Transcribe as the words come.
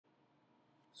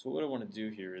So what I want to do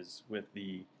here is with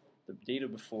the data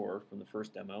before from the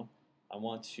first demo, I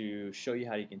want to show you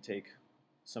how you can take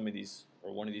some of these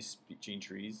or one of these gene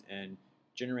trees and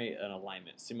generate an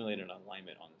alignment, simulate an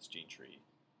alignment on this gene tree.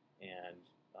 And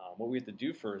what we have to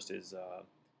do first is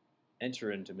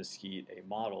enter into Mesquite a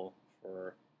model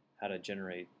for how to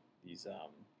generate these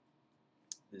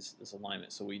this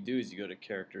alignment. So what we do is you go to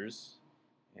characters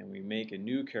and we make a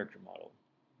new character model.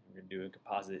 We're going to do a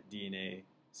composite DNA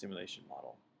simulation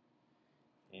model.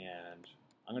 And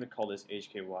I'm going to call this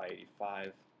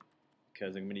HKY85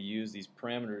 because I'm going to use these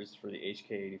parameters for the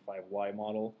HK85Y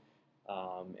model,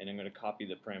 and I'm going to copy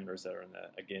the parameters that are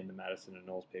in the Madison and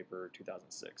Knowles paper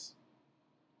 2006.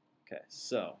 Okay,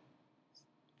 so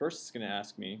first it's going to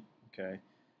ask me,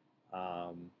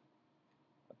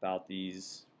 about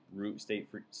these root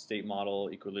state model,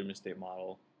 equilibrium state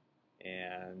model,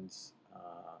 and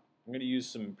I'm going to use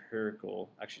some empirical.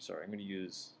 I'm going to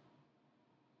use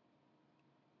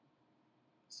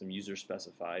some user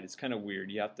specified. It's kind of weird.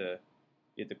 You have to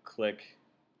click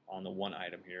on the one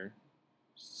item here,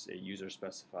 say user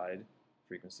specified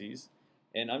frequencies,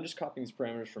 and I'm just copying these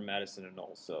parameters from Madison and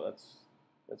Knowles. So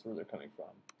that's where they're coming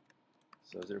from.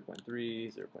 So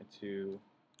 0.3, 0.2,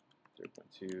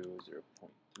 0.2,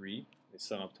 0.3. They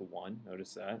sum up to 1.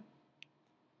 Notice that.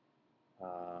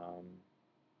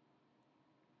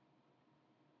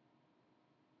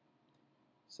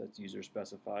 So that's user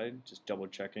specified. Just double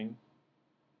checking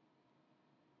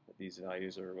that these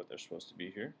values are what they're supposed to be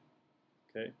here.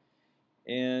 Okay.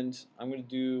 And I'm going to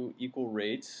do equal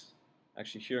rates.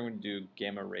 Actually, here I'm going to do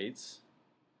gamma rates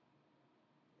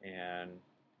and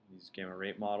use gamma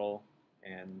rate model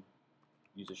and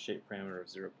use a shape parameter of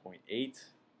 0.8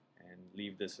 and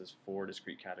leave this as 4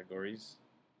 discrete categories.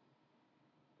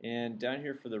 And down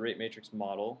here for the rate matrix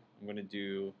model, I'm going to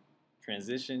do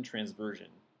transition transversion.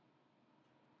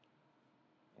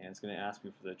 And it's going to ask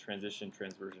me for the transition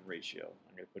transversion ratio.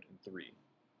 I'm going to put in 3.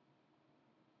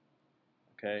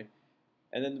 Okay,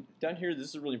 and then down here, this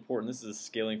is really important. This is a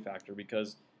scaling factor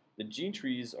because the gene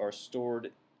trees are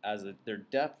stored as their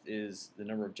depth is the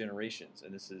number of generations,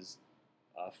 and this is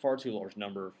a far too large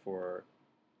number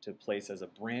to place as a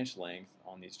branch length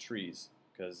on these trees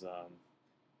because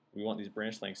we want these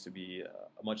branch lengths to be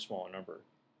a much smaller number.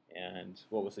 And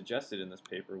what was suggested in this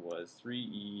paper was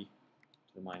 3e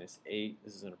to the minus 8.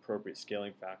 This is an appropriate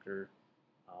scaling factor.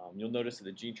 You'll notice that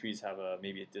the gene trees have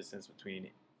maybe a distance between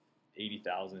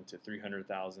 80,000 to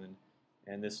 300,000,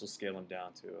 and this will scale them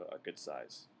down to a good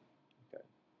size. Okay,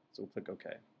 so we'll click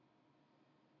OK.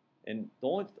 And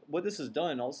what this has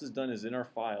done, all this has done is in our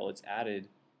file, it's added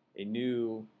a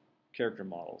new character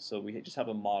model. So we just have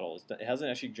a model. It hasn't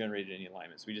actually generated any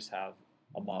alignments. We just have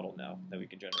a model now that we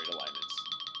can generate alignments.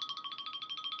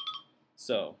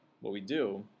 So what we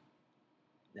do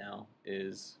now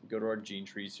is go to our gene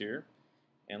trees here,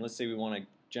 and let's say we want to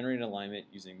generate an alignment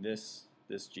using this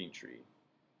gene tree.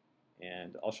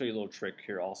 And I'll show you a little trick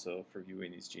here also for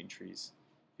viewing these gene trees.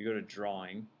 If you go to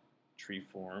drawing, tree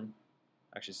form,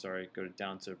 go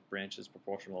down to branches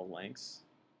proportional lengths,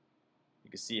 you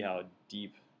can see how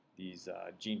deep these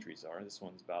gene trees are. This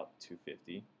one's about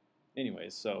 250.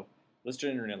 Anyways, so let's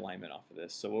generate an alignment off of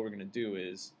this. So what we're going to do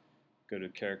is go to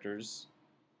characters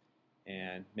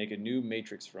and make a new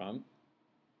matrix from,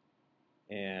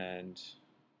 and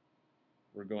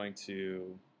we're going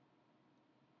to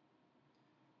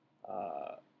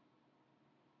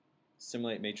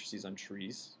simulate matrices on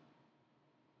trees.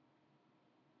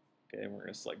 Okay, and we're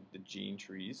going to select the gene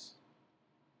trees,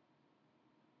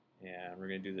 and we're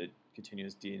going to do the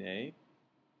continuous DNA,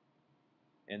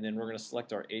 and then we're going to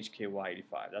select our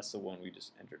HKY85. That's the one we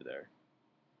just entered there.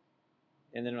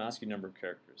 And then it'll ask you number of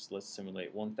characters. Let's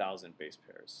simulate 1,000 base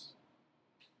pairs.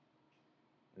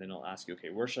 And then it'll ask you, okay,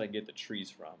 where should I get the trees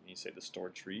from? And you say the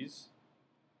stored trees.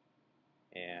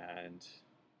 And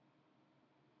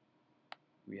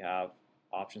we have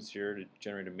options here to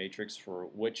generate a matrix for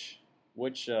which we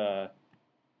have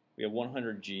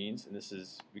 100 genes, and this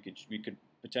is we could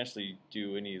potentially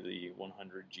do any of the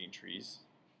 100 gene trees.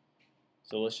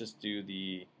 So let's just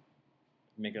make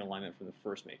an alignment from the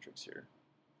first matrix here,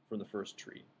 from the first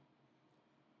tree,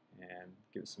 and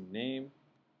give it some name.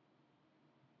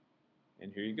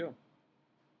 And here you go.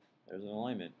 There's an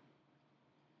alignment.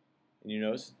 And you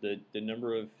notice the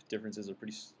number of differences are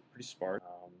pretty sparse.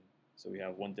 So we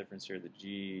have one difference here, the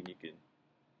G, and you can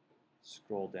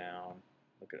scroll down,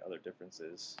 look at other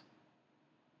differences.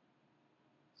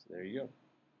 So there you go.